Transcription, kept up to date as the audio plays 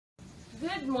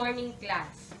Good morning,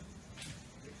 class.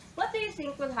 What do you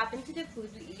think will happen to the food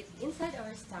we eat inside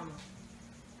our stomach?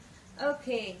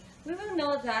 Okay, we will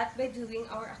know that by doing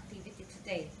our activity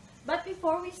today. But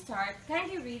before we start,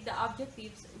 kindly read the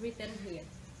objectives written here.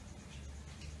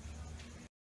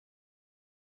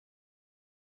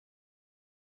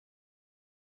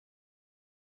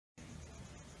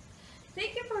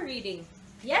 Thank you for reading.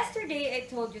 Yesterday, I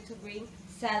told you to bring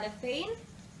cellophane,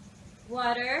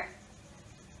 water,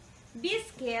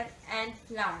 biscuit, and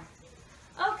flour.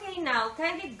 Okay, now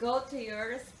kindly go to your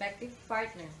respective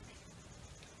partner.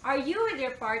 Are you with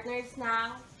your partners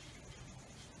now?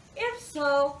 If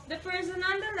so, the person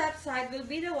on the left side will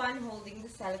be the one holding the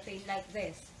cellophane like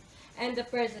this. And the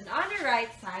person on the right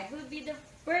side will be the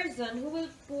person who will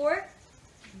pour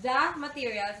the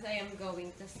materials I am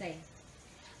going to say.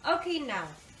 Okay, now,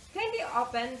 kindly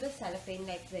open the cellophane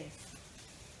like this.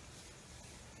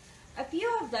 If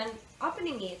you have done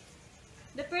opening it,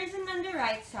 the person on the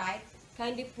right side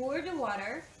kindly pour the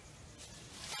water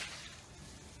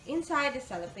inside the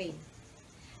cellophane.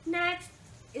 Next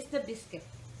is the biscuit.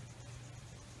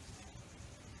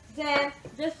 Then,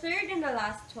 the third and the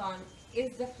last one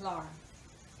is the flour.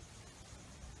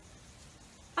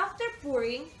 After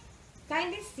pouring,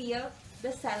 kindly seal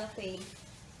the cellophane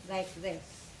like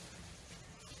this.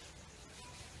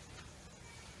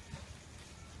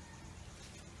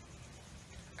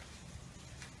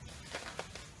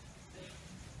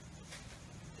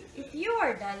 If you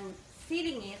are done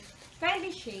sealing it,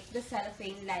 kindly shake the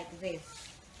cellophane like this.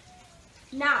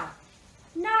 Now,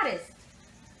 notice,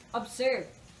 observe,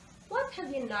 what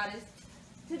have you noticed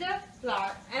to the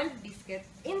flour and biscuit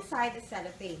inside the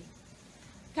cellophane?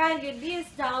 Kindly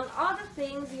list down all the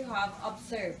things you have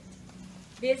observed.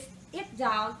 List it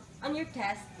down on your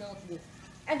test notebook.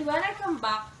 And when I come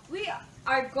back, we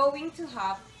are going to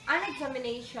have an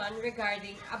examination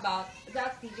regarding about the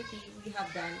activity we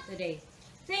have done today.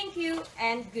 Thank you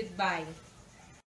and goodbye.